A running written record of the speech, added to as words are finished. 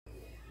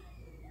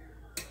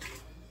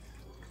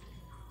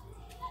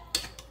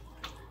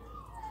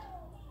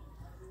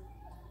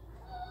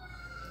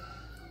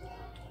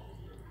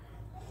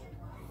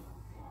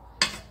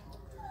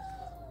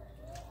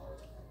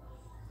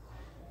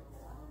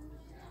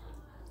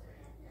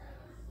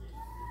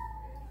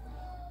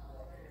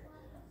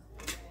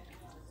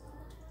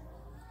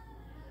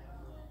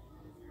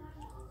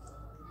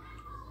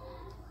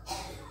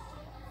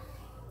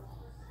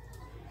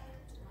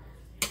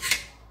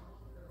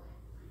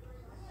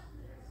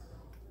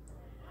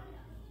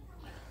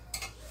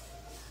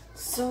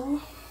So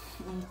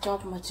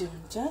top ma चाहिँ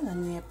हुन्छ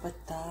धनिया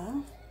पत्ता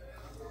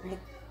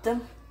एकदम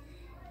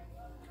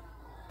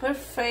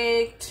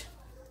perfect.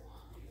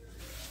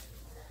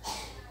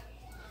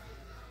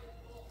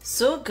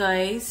 So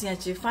guys, यहाँ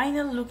चाहिँ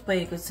फाइनल लुक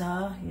भएको छ।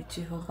 यो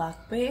चाहिँ हो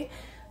बाक्पे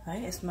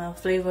है, यसमा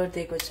फ्लेभर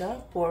दिएको छ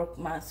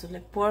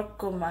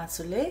पोर्क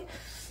मासुले।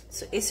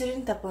 सो यसरी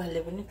नि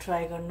तपाईहरुले पनि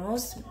ट्राई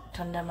गर्नुहोस्।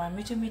 ठण्डामा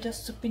मिठो मिठो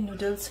सुपी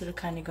नुडल्सहरु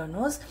खाने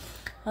गर्नुहोस्।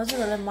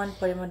 हजुरहरुलाई मन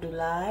परेमा do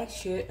like,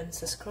 share and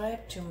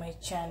subscribe to my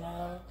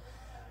channel.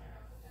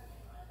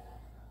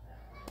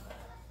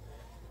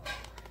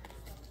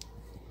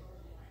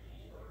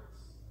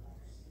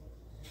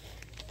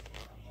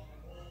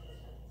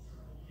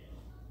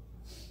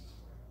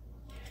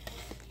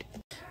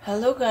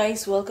 Hello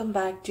guys, welcome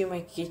back to my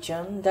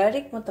kitchen.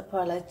 Direct म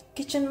तपाईहरुलाई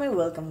किचनमै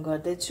वेलकम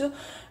गर्दैछु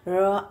र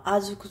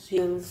आजको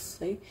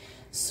रिल्स है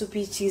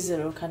सुपी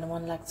चीजहरु खान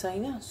मन लाग्छ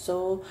हैन। सो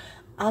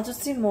आज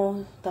चाहिँ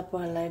म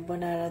तपाईहरुलाई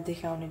बनाएर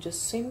देखाउने जो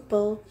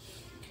सिम्पल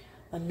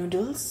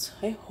नुडल्स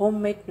है,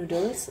 होममेड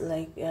नुडल्स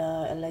लाइक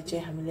यसलाई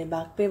चाहिँ हामीले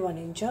बाक्पे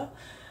भनिन्छ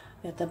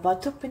या त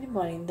बथुक पनि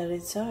भनिँदो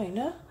रहेछ हैन।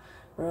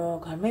 र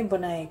घरमै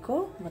बनाएको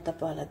म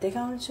तपाईहरुलाई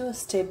देखाउँछु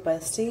स्टेप बाइ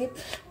स्टेप।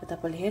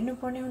 तपाईले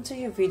हेर्नुपर्ने हुन्छ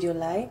यो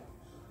भिडियोलाई।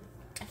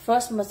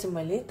 फर्स्ट म चाहिँ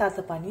मैले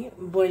तातो पानी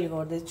बोइल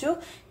गर्दैछु।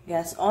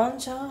 ग्यास अन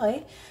छ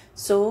है।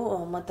 सो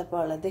म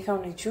तपाईहरुलाई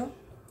देखाउने छु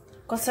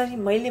कसरी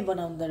मैले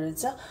बनाउँदा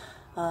रहेछ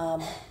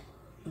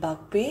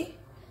बाक्पे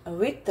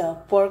विथ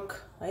पोर्क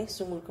है,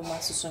 सुँगुरको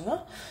मासुसँग।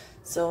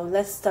 So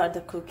let's start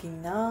the cooking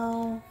now.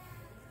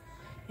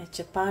 यहाँ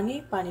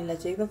चाहिँ पानीलाई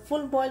चाहिँ एकदम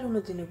फुल बोइल हुन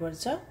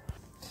दिनुपर्छ।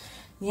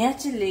 यहाँ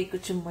चाहिँ लिएको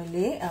छु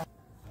मैले।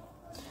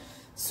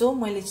 सो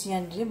मैले चाहिँ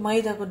यहाँ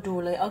मैदाको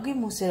डोलाई अघि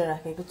मुसेर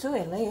राखेको छु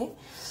यसलाई है।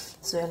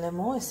 सो यसलाई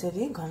म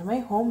यसरी घरमै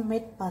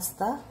होममेड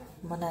पास्ता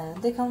बनाएर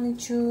देखाउने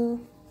छु।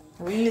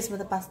 इंग्लिशमा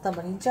त पास्ता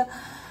भनिन्छ,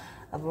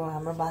 अब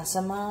हाम्रो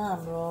भाषामा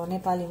हाम्रो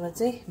नेपालीमा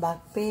चाहिँ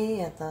बाक्पे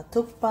या त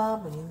थुक्पा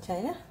भनिन्छ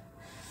हैन।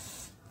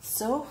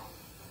 सो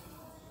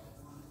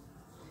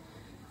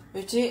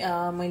यो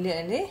चाहिँ मैले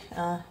अहिले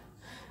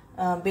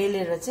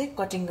बेलेर चाहिँ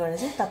कटिङ गरेर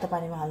चाहिँ तातो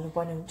पानीमा हाल्नु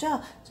पर्ने हुन्छ।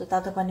 सो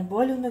तातो पानी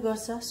बोइल हुन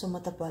गर्छ। सो म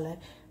तपाईहरुलाई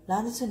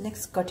लान्छु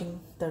नेक्स्ट कटिङ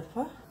तर्फ।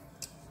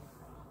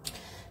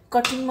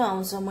 कटिङमा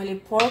आउँछ मैले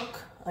पोर्क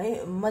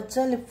है,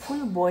 मजाले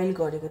फुल बोइल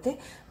गरेको थिएँ।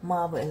 म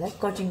अब यसलाई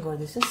कटिङ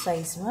गर्दैछु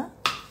साइजमा।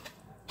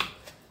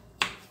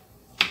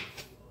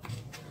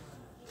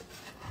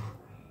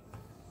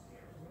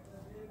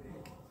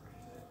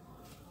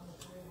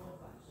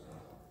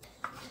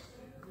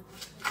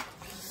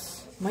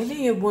 मैले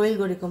यो बोइल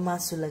गरेको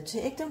मासुलाई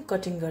चाहिँ एकदम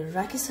कटिङ गरेर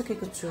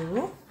राखिसकेको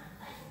छु।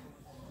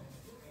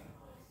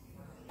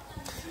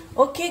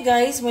 ओके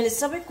गाइस, मैले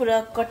सबै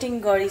कुरा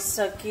कटिङ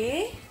गरिसके।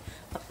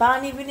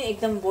 पानी पनि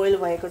एकदम बोइल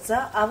भएको छ।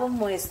 अब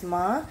म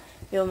यसमा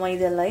यो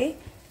मैदालाई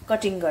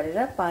कटिङ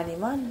गरेर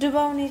पानीमा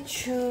डुबाउने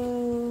छु।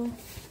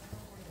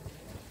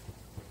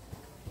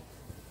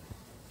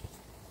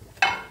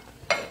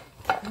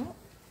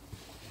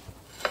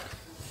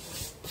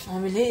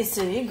 हामीले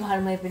यसरी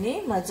घरमै पनि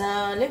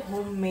मजाले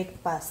होममेड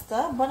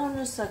पास्ता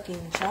बनाउन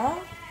सकिन्छ।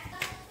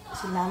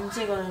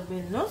 लाम्चे गरेर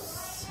बेल्नुस्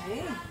है,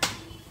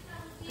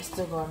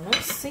 यस्तो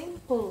गर्नुस्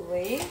सिम्पल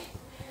वे।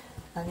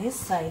 अनि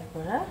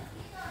साइडबाट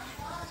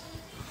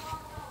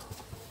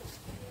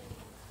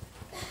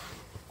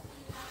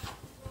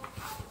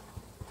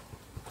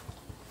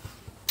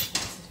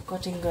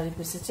कटिङ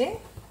गरेपछि चाहिँ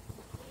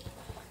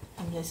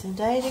हामीले यसरी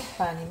डाइरेक्ट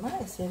पानीमा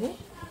यसरी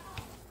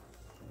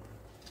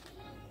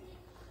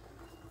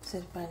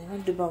पानीमा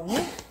डुबाउने।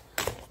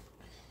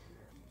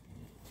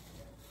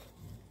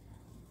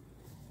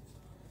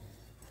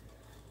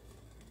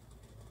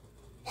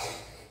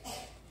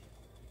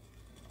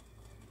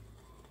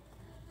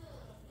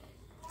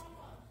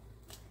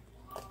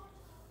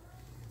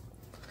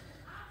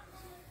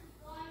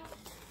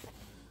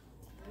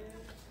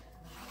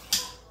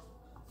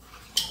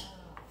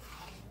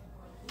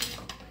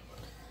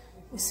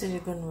 यसरी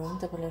गर्नुभयो भने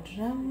तपाईलाई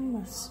राम्रो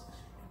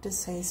एउटा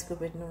साइजको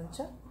भेट्नुहुन्छ।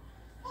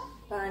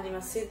 पानीमा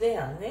सिधै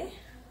हाल्ने।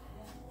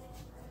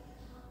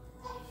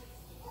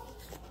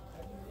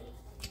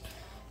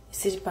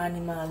 यसरी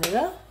पानीमा हालेर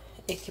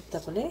एकखेप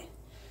तपाईले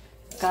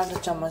काँटो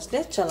चम्मचले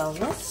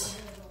चलाउनुस्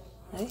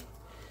है।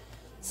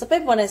 सबै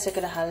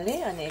बनाइसकेर हाल्ने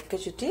अनि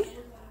एकैचोटी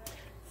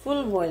फुल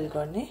बोइल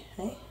गर्ने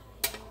है।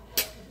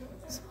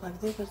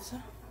 पाक्दै गर्छ।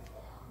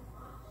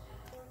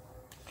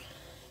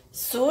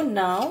 सो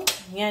नाउ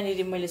यहाँ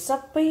मैले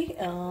सबै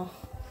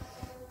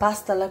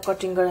पास्तालाई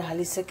कटिङ गरेर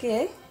हालिसके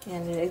है।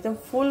 यहाँ एकदम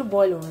फुल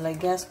बोइल हुनलाई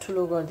ग्यास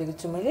ठुलो गरिदिएको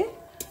छु मैले।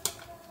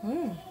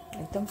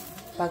 एकदम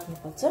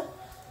पाक्नुपर्छ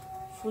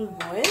फुल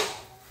बोइल।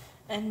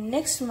 एन्ड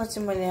नेक्स्टमा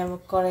चाहिँ मैले यहाँ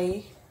कराई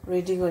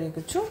रेडी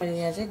गरेको छु। मैले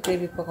यहाँ चाहिँ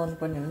ग्रेभी पकाउनु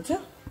पर्ने हुन्छ।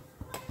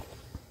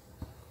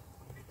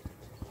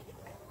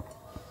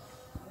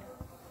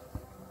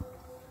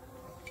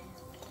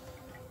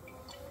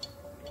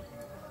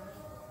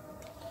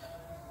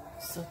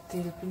 सो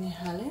तेल पनि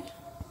हाले।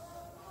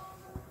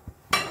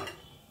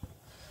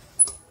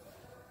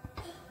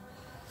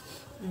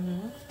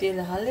 तेल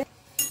हाले।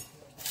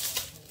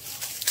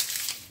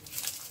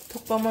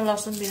 थुक्पा थुक्पामा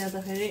लसुन बिना त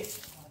फेरि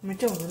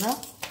मिठो हुँदैन।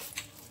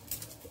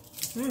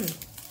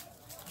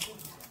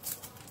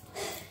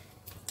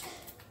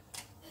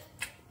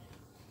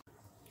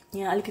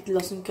 यहाँ अलिकति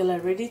लसुन केला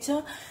रेडी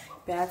छ,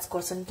 प्याज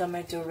कर्सन,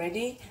 tomato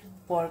ready,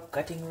 pork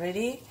cutting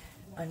ready,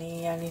 अनि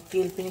यहाँ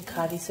तेल पनि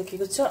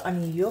खारिसकेको छ,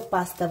 अनि यो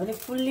पास्ता पनि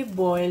फुल्ली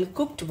बोइल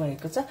कुक्ड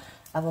भएको छ।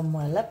 अब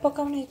म यसलाई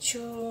पकाउने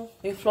छु।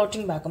 यो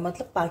फ्लोटिङ भएको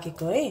मतलब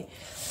पाकेको है।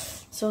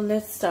 So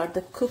let's start the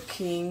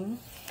cooking.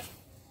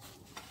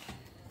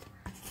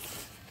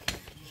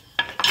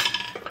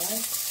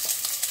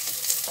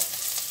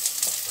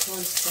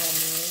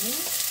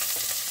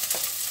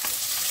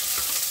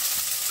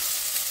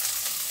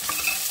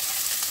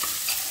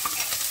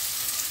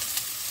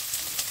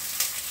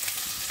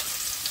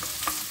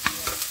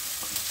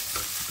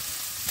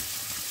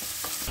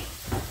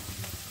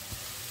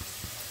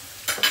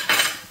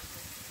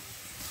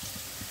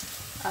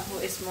 अब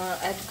यसमा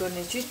एड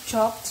गर्ने चाहिँ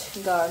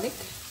चप्ड गार्लिक।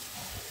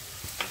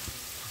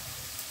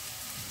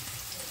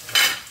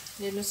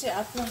 हेर्नु चाहिँ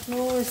आफ्नो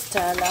आफ्नो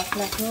स्टाइल,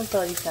 आफ्नो आफ्नो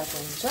तरिकाको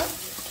हुन्छ।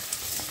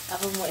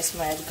 अब म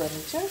यसमा एड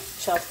गर्ने छु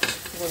चप्ड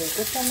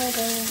गरेको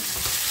टमेटो।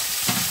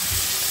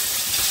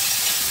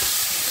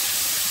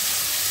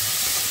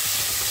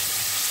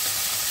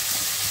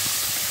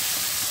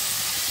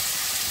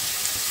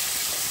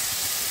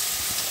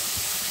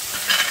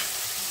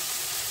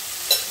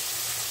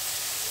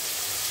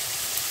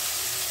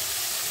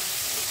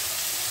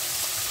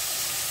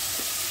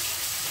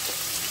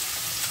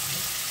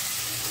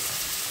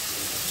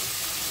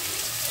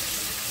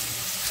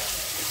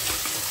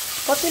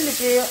 कतिले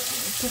चाहिँ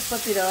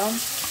थुक्पातिर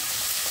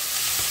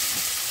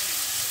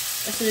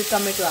यसरी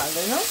टमेटो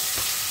हाल्दैन,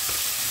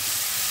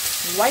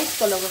 व्हाइट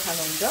कलरको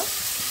खानुहुन्छ।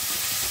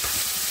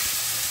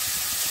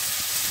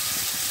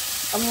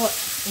 अब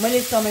मैले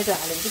टमेटो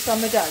हालेको छु,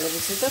 टमेटो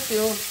हालेपछि त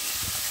त्यो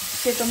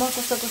सेतोमा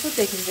कस्तो कस्तो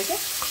देखिन्छ क्या।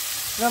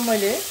 र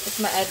मैले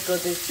यसमा एड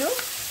गर्दैछु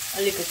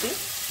अलिकति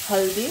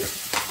हल्दी।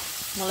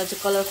 मलाई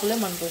चाहिँ कलरफुलै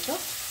मनपर्छ।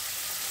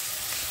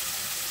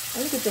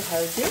 अलिकति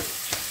हल्दी,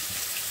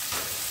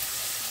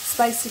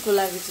 स्पाइसी को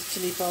लागि चाहिँ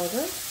चिली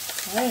पाउडर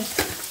है,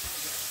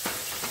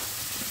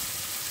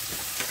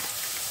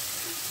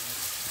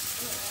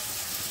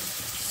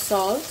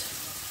 सल्ट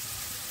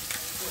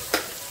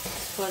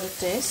फर द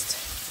टेस्ट।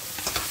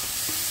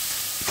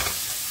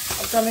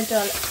 अब टमेटो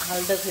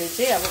हाल्दाखेरि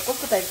चाहिँ अब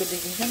कस्तो टाइपको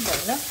देखिन्छ नि त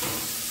होइन,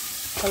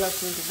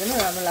 कलरफुल देख्दैन,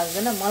 राम्रो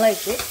लाग्दैन। मलाई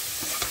चाहिँ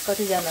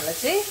कतिजनालाई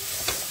चाहिँ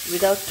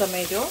विदाउट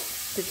टमेटो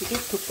त्यतिकै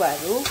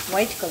थुक्पाहरू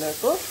व्हाइट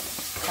कलरको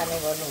खाने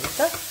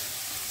गर्नुहुन्छ।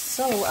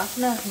 सो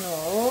आफ्नो आफ्नो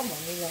हो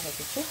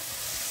भनिरहेको छु।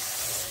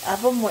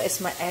 अब म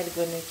यसमा एड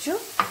गर्ने छु,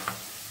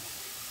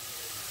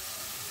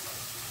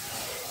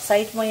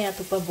 साइडमा यहाँ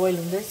थुक्पा बोइल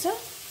हुँदैछ।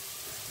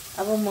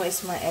 अब म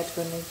यसमा एड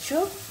गर्ने छु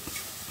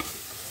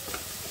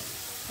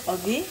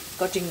अघि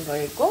कटिङ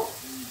गरेको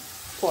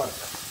पर्क।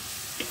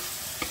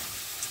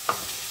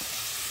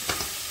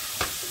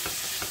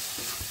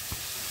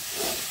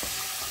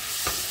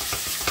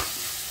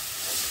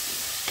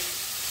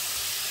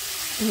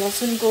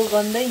 लसुनको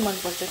गन्धै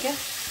मनपर्छ क्या,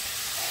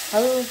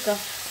 हल्का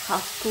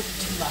हाफ कुक्ड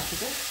भएको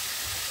छ।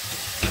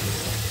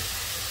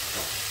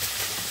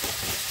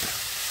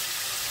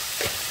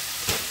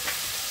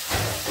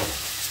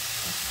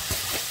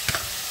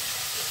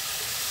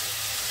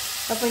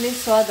 तपाईले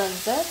स्वाद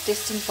अनुसार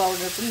टेस्टिङ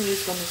पाउडर पनि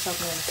युज गर्न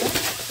सक्नुहुन्छ।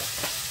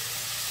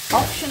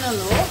 अप्सनल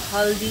हो,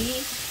 हल्दी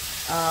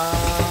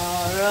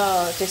र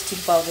टेस्टिङ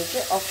पाउडर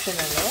चाहिँ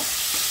अप्सनल हो।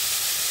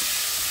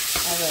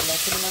 अब यसलाई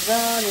पनि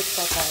मजाले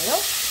पकायो।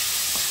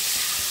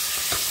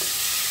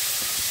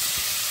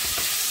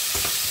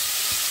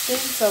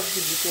 सेम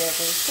सब्जी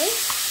भुटेको जस्तै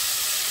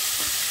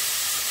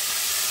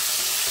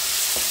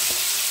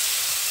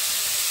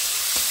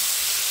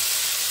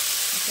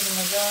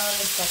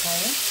मजाले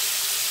पकायो।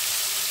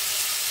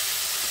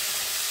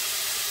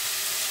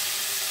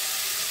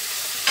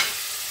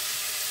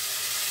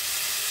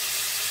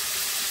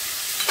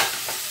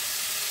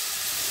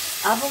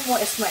 अब म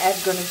यसमा एड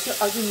गर्ने छु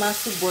अघि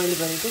मासु बोइल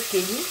गरेको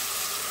केही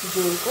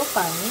झोलको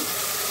पानी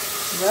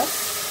रस।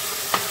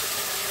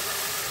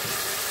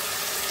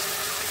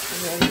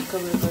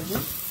 cover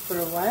it for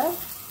a while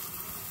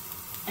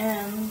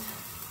and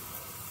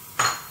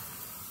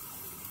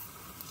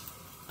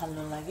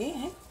हाल्नु लागि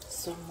है।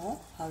 सो म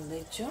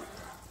हाल्दैछु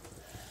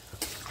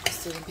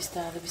यसरी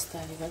बिस्तारै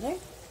बिस्तारै गर्दै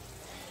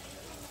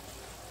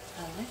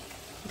हाल्ने,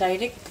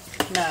 डाइरेक्ट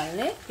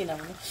नहाल्ने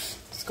किनभने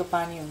त्यसको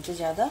पानी हुन्छ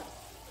ज्यादा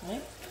है।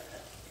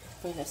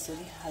 पहिला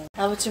यसरी हाल्नु।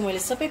 अब चाहिँ मैले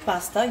सबै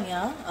पास्ता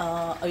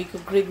यहाँ अघिको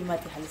ग्रेभी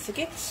माथि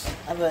हालिसकेँ।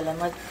 अब यसलाई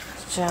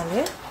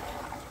मजाले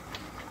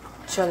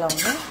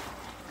चलाउने।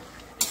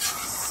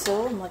 सो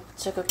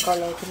मजाको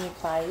कलर पनि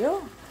पायो।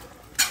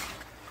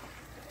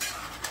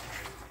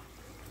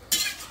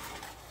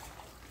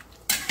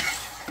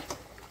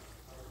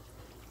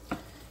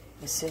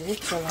 यसरी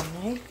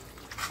चलाउने।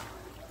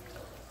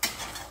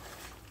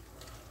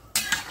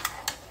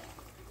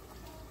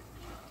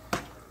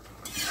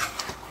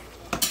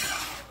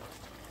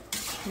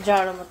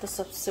 जाडोमा त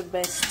सबसे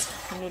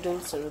बेस्ट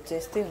नुडल्सहरु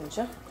चाहिँ यस्तै हुन्छ।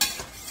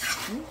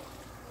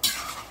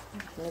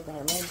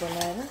 घरमै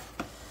बनाएर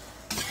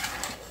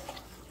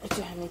यो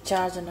चाहिँ हामी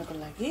 4 जनाको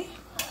लागि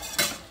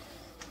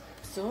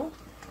सो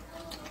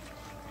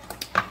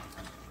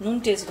नुन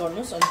टेस्ट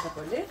गर्नुस् अनि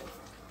तपाईले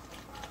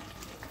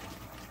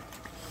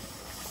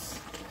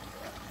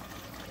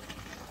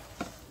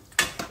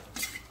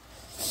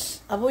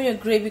अब यो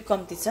ग्रेभी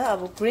कम्ती छ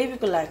अब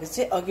ग्रेभीको लागि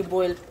चाहिँ अघि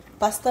बोइल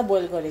पास्ता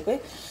बोइल गरेकै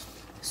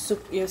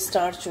सुप यो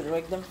स्टार्चहरु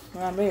एकदम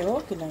राम्रै हो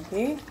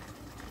किनकि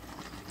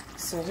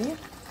यसरी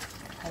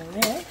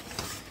हाल्ने है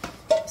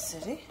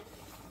यसरी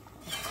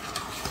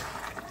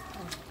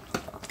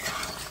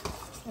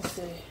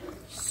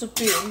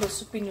सुपी हो नि त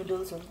सुपी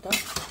नुडल्स हो नि त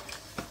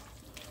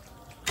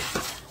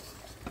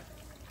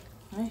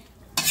है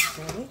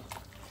यसरी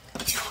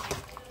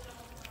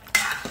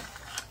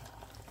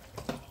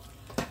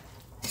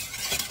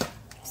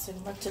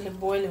मजाले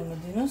बोइल हुन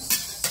दिनुस्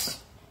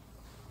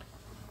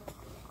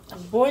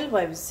बोइल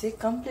भएपछि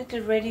कम्प्लिटली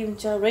रेडी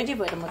हुन्छ रेडी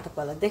भएर म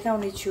तपाईलाई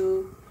देखाउने छु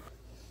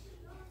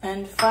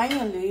एन्ड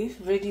फाइनली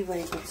रेडी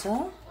भएको छ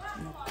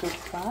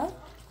थुक्पा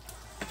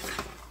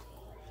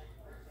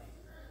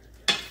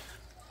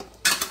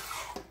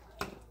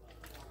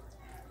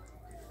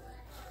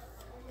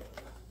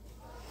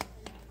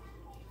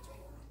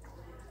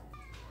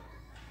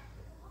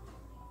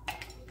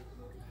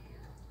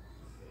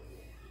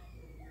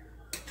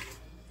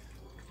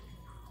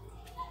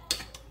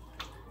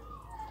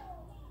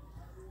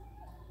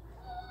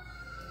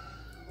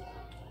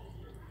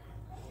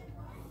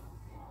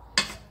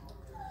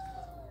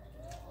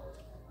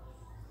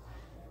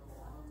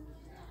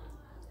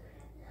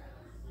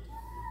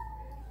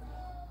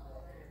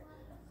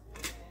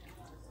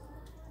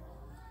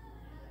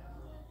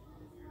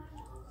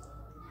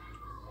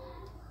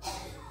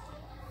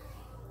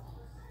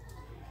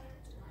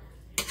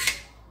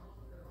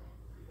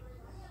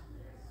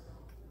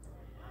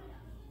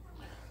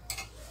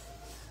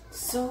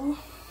सो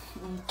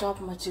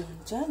टपमा चाहिँ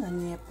हुन्छ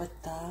धनिया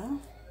पत्ता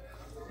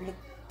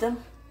एकदम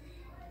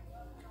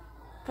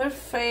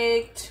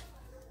पर्फेक्ट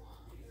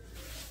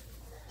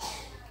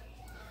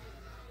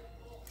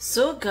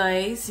सो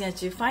गाइस यहाँ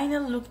चाहिँ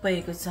फाइनल लुक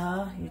भएको छ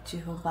यो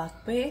चाहिँ हो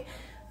बाक्पे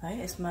है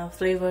यसमा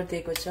फ्लेभर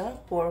दिएको छ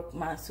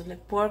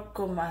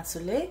पोर्कको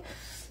मासुले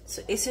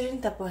सो यसरी नै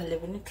तपाईहरुले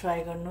पनि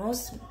ट्राई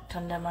गर्नुहोस्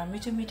ठन्डामा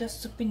मिठो मिठो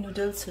सुपी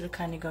नुडल्सहरु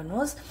खाने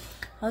गर्नुहोस्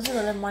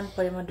हजुरहरुलाई मन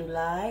परेमा do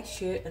like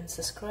share and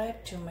subscribe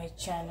to my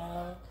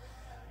channel